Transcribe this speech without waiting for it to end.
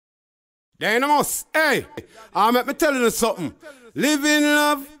Dynamos, hey, let me tell you something. Live in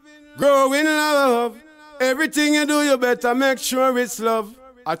love, grow in love. Everything you do, you better make sure it's love.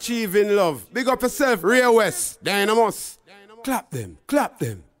 Achieve in love. Big up yourself, Real West, Dynamos. Clap them,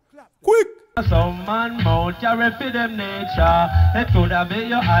 quick. Some man mount carry for them nature. It could have been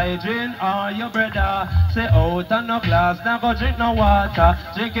your hygiene or your brother. Say out and no glass, now go drink no water.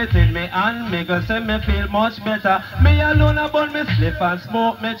 Drink it in me and me go say me feel much better. Me alone about me slip and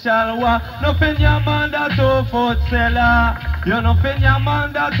smoke me chalwa. No pin your man that 2-foot seller. You no pin your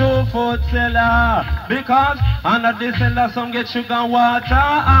man that 2-foot seller. Because under the cellar some get sugar and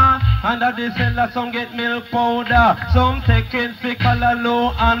water. Under the cellar some get milk powder. Some taking thick color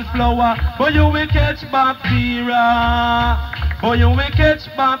low and flour. But you will catch bacteria. But you will catch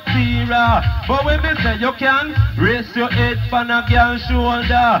bacteria. But when me say you can raise your head on a girl's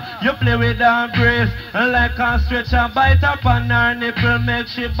shoulder, you play with her breast like a stretcher, bite up on her nipple, make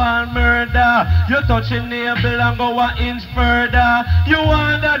she ball murder. You touch your navel and go an inch further. You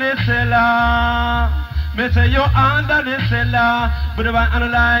under the cellar. Me say you under the cellar. But if I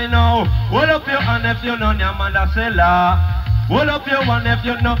analyze now, hold up your hand if you know your mother cellar. Hold up your one if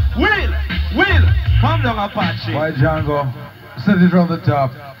you know. Will, come down Apache. Why Jango? Set it from the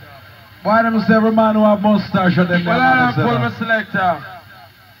top. Why them say every man who have mustache or them? Well, I pull my selector.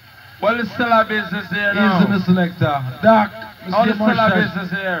 Well, it's still a business here now. Easy, my selector. Doc, all the still a business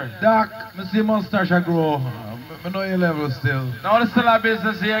here. Doc, I see mustache I grow. I know your level still. Now the still a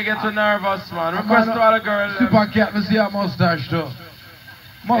business here. Get too nervous, man. Request to all the girls. Supercat, I see a mustache too.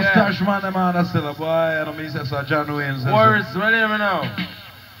 Mustache man, the man still a boy. I don't mean so John Wayne. Words, well, hear me now.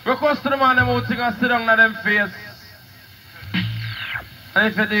 Request to the man them who think I sit down on them face. And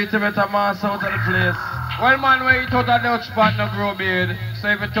if you do it, you better mass out of the place. Well, man, when you touch a Dutch pot, no grow beard. So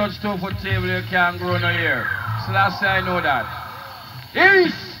if you touch 2-foot table, you can't grow no hair. So last year I know that.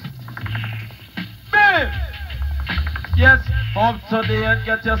 East! Bam! Yes, up to date,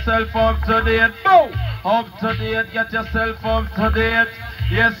 get yourself up to date. Boom! Up to date, get yourself up to date.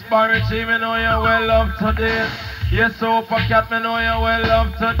 Yes, Barry G, me know you're well up to date. Yes, Supercat, me know you're well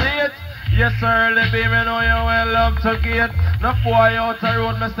up to date. Yes, Early B, me know you're well up to gate. No boy out the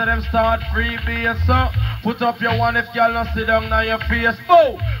road, me say them start free base. So, put up your one if y'all not sit down on your face.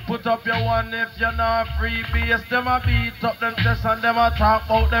 Boom! Put up your one if you're not free base. Them a beat up them chest and them a talk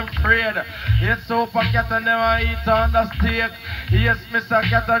about them afraid. Yes, Supercat and them a eat on the steak. Yes, Mr.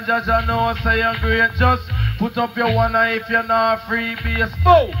 Cat and Judge, I know say you're great. Just put up your one if you're not free base.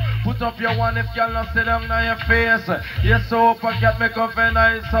 Boom! Put up your one if y'all not sit down on your face. Yes, Supercat make up and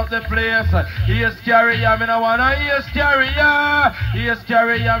nice up the place. He is scary, I mean I wanna hear scary, yeah. He is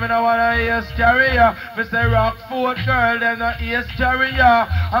scary, I mean I wanna hear scary, yeah. Mr. Rockford girl, them not hear scary, yeah.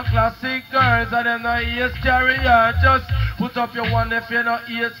 And classic girls, and them not hear scary, yeah. Just put up your one if you not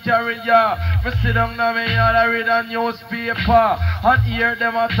hear scary, yeah. Me sit down now, me and I read a newspaper and hear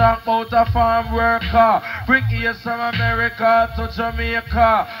them a talk about a farm worker. Bring ears from America to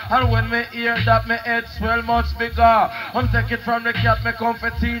Jamaica. And when me hear that, my head swell much bigger. I'm take it from the cat, me come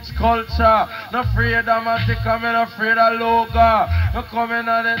for teach culture. No afraid of matic, I'm not afraid of logo. No coming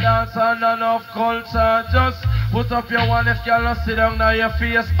on the dance and enough culture. Just put up your one if you're not sit down on your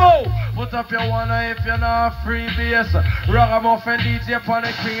face. Boom! Put up your one if you're not free base. Ragamuffin DJ upon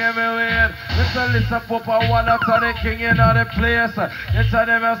the king everywhere. Mr. Lisa Papa one after the king in the place. It's a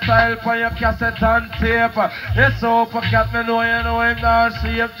them style for your cassette and tape. It's Supercat, me know you know him not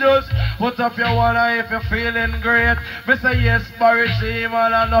shape. Just put up your one if you're feeling great. Mr. Yes, Barry G,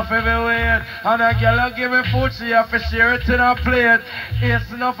 man, enough everywhere. And a girl give me food, she have to share it in a plate.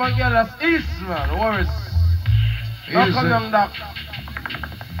 It's enough a girl as east, man. Worries. Now come down, Doc.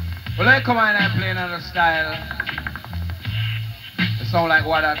 Well, they come in and playing on the style. It sound like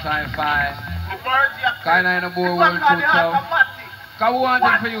what that time 5. Kind of in the board world too tough. Because we want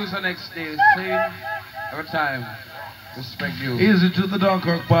them for you the next day. See? Every time. Respect you. Easy to the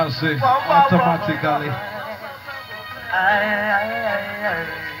Dunkirk posse. Automatically.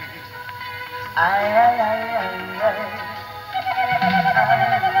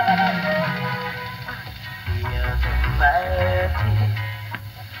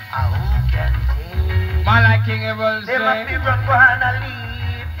 Man like King Evil say. They must be run for and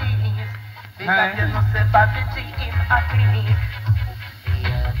leave these. Because you know say Babity him a clean. The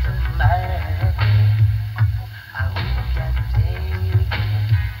Almighty, how can take it?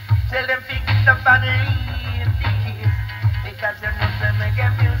 Tell them pick it up and leave these. Because you know say make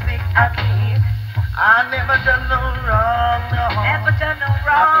music a clean. I never done no wrong, no. Never done no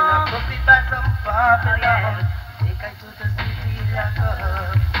wrong. I've been a by some Babylon. Take I to the city like a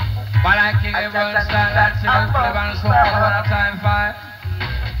but like King Evil style, that she will play and so for what a time 5.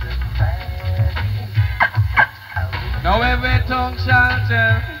 Now every tongue shall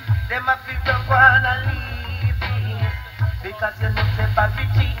tell. Them a people wanna leave this because you know say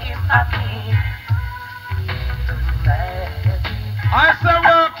poverty him happy. I say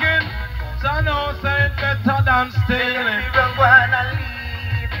working, so no say it better than stealing. People wanna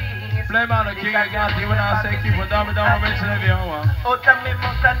leave this. Play man the king, I got you when I say keep on down, I'm mention every hour. Out of me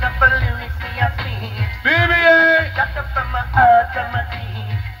mouth and up a lyrics me a speak. BBA! Got up from my heart and my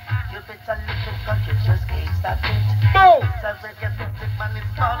teeth. You better listen cause you just can't stop it. Boom! It's a reggae music man, it's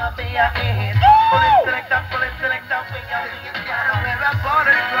gonna be a hit. Pull it select up, when you're down where I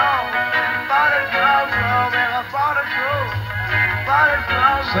bought it grow. Bought it grow, where I bought it grow. Bought it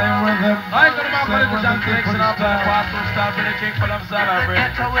grow. Same rhythm. I got my political dance selection up and pass to start with the king for them celebrate.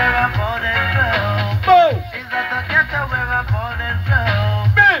 Ghetto where I bought it grow. Boom! Is that the ghetto where I bought it grow?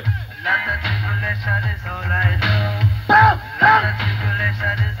 Big! Lot of tribulation is all I do. Lot of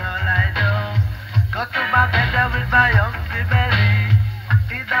tribulation is all I do. Go to my bed with my hungry belly.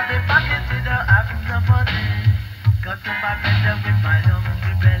 Feed on the pocket, you don't have no money. Go to my bed with my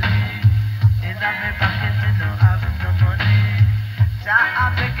hungry belly. Feed on the pocket, you don't have no money. Jah, I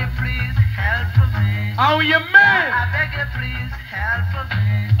beg you please help for me. How you man? I beg you please help for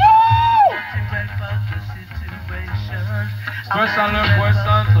me. Woo! Get well for the situation. Question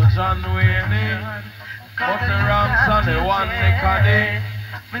question to John Wayne. Put the rams on the one Nickady.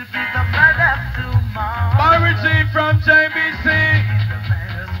 Will be the man of tomorrow. Barry G from JBC.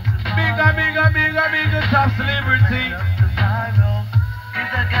 Bigger top celebrity. Tomorrow. Be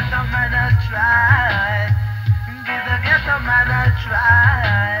the ghetto man I try. Be the ghetto man I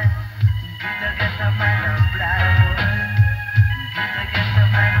try. Be the ghetto man I fly. Be the ghetto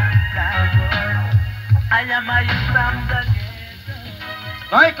man I fly. I am a youth from the ghetto.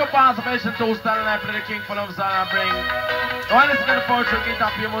 Like a participation to stand and I play the king for them I bring. When it's gonna poetry, get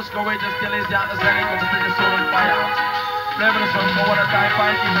up, you must go away, just kill his yard, the selling, because it's the soul on fire. Play with the sun, go on a time,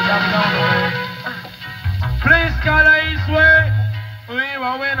 fight, keep it down the way. Please, color his way. We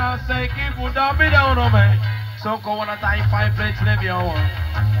were when I say, keep it down, be down on me. So go on a time, fight, play to live your one.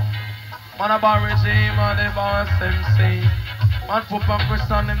 Man, a bar regime, man, the boss MC. Man, put on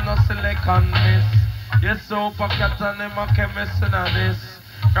Christian, him no silicon miss. Yes, so pocket and him a chemist in a this.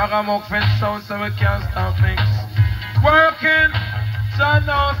 Ragamuffin sound so we can't stop mix. Working, so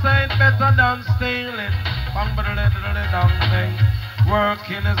now say it better than stealing. Bang ba dang thing.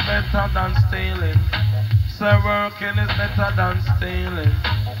 Working is better than stealing. Say working is better than stealing.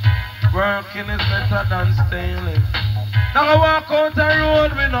 Working is better than stealing. Now I walk out the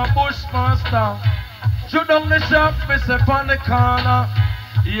road with no bushmaster. Shoot down the shop, me step on the corner.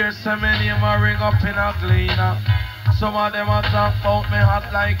 Here's so many of them ring up in a gleaner. Some of them a talk about me hot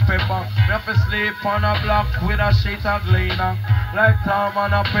like pepper. Me have to sleep on a block with a sheet of gleaner. Like Tom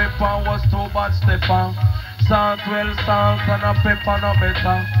and a pepper was too bad stepper. Salt well salt and a pepper no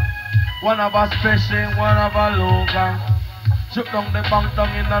better. One of us special, one of a logo. Shoot down the bank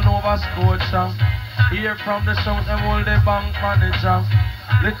down in a Nova Scotia. Hear from the shout them hold the bank manager.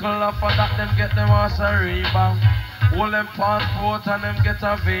 Little of that them get them as a rebound. Hold them passport and them get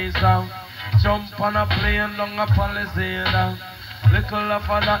a visa. Jump on a plane down a Palisade. Little of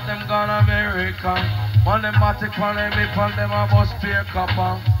that them gone America. One them matic on them hip and them a bus pay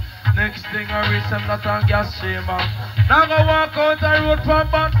copper. Next thing I reach them that a gas chamber. Now go walk out the road from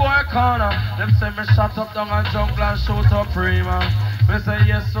bad boy corner. Them say me shut up down a jungle and shoot up Prima. Me say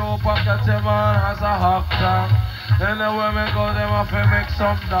yes so pocket your man has a actor. Anywhere me go them have to make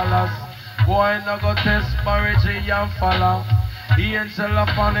some dollars. Boy no go test Barry G and follow. He angel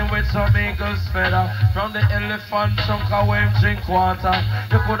up on him with some eagle's feather. From the elephant trunk away him drink water.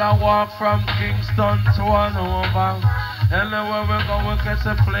 You coulda walk from Kingston to Hanover. Anywhere we go we catch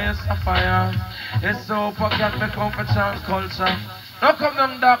a place of fire. It's so pocket me come for chant culture. Now come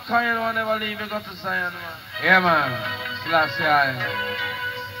down that kind you don't never leave you go to Zion man. Yeah man, Selassie I.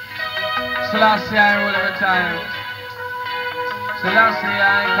 Selassie I all every time. Selassie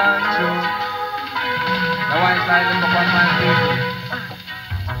I control. The wise I look upon my people.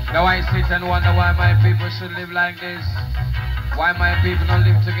 The wise sit and wonder why my people should live like this. Why my people don't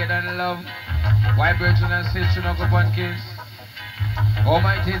live together in love. Why brethren and sisters don't go upon kids.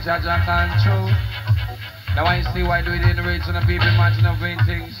 Almighty Judge and control. The wise see why do it in the region of people imagine of vain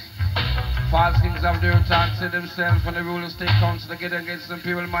things. False things of their talk to themselves from the rule of state council to get against some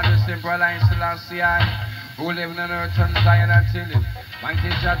people majesty and alliance Selassie I. Who live on earth and Zion until him. Mighty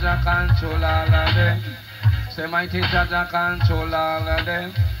Judge and control all of them. Say mighty Judge and control all of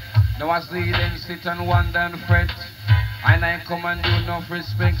them. Now I see them sit and wonder and fret. And I come and do enough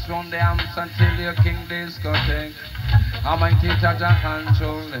respects from the amps until your king discotheque. I'm my teacher and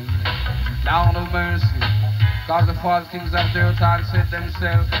controlling. Down of mercy. Cause the false kings of the earth had set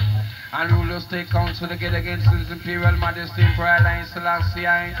themselves. And rulers take counsel together against his imperial majesty, Emperor Line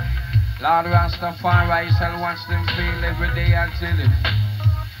Selassie. Lord Rastafari shall watch them fail every day until it.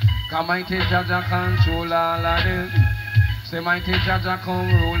 Cause my teacher and control all of them. Say my teacher and come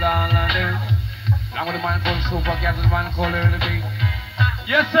rule all of them. Now with the man called Supercat, the man called Early B.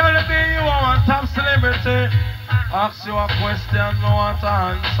 Yes, Early B, you want top celebrity. Ask you a question, no want to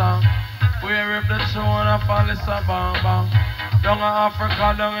answer. We rip the throne of Alice Ababa. Down in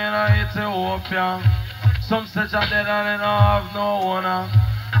Africa, down in Ethiopia. Some say you're dead and they don't have no owner.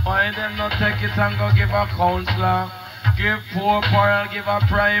 Why them not take it and go give a counselor? Give poor and give a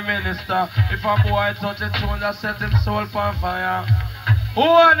prime minister. If a boy touch a tune, just set him soul on fire. Who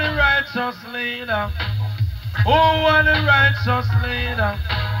are the righteous leader? Who are the righteous leader?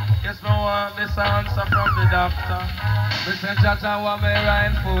 Yes, no want this answer from the doctor. Me say Jaja want me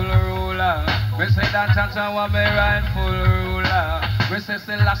rightful ruler. Me say that Jaja want me rightful ruler. Me say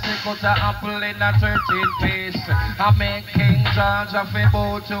Selassie cut a apple in a 13 piece. I make King George a fi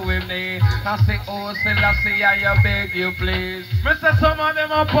bow to him knee. I say, oh Selassie, I beg you please. Me say some of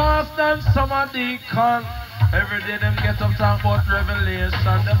them are pastor and some are deacon. Every day them get up talk about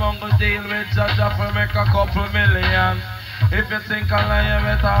revelation. Them uncle deal with Jaja for make a couple million. If you think I lie, you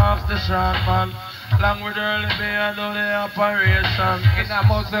better ask the short man. Long with Early B and do the operation. In a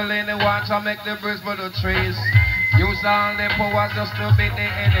muzzle in the water make the breeze for the trees. Use all the power just to beat the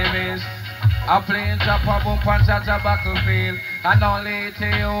enemies. A plane drop a boom punch at a battlefield. And only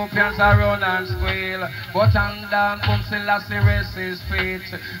Ethiopians are run and squeal. But and down boom Selassie rests his feet.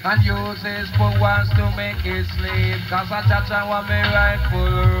 And use his powers to make it sleep. Cause a Jaja want me rightful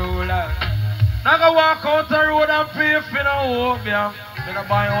ruler. Now go walk out the road and pay for the home, yeah. Me no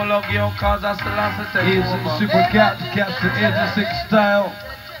buy all of you cause I still have to take over. Supercat, catch the 86 style.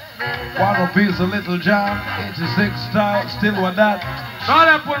 One piece of Little John, 86 style, still with that. Now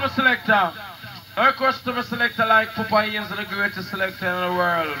I put my selector. Her customer selector like Papa Ian's the greatest selector in the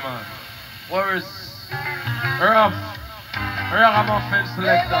world, man. Where is her ragamuffin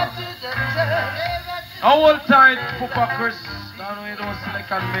selector? Hold tight, Papa Chris. Now we don't select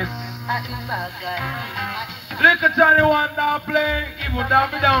and miss. Look at Johnny one down play, give him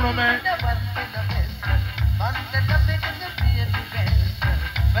down, be down on me.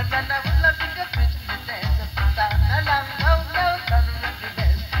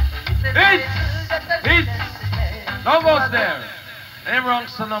 Hit! Now goes there. Every wrong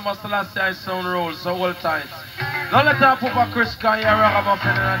son of Selassie sound roll, so hold tight. Now let her Papa Chris can hear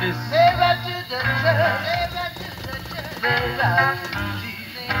ragamuffin in this.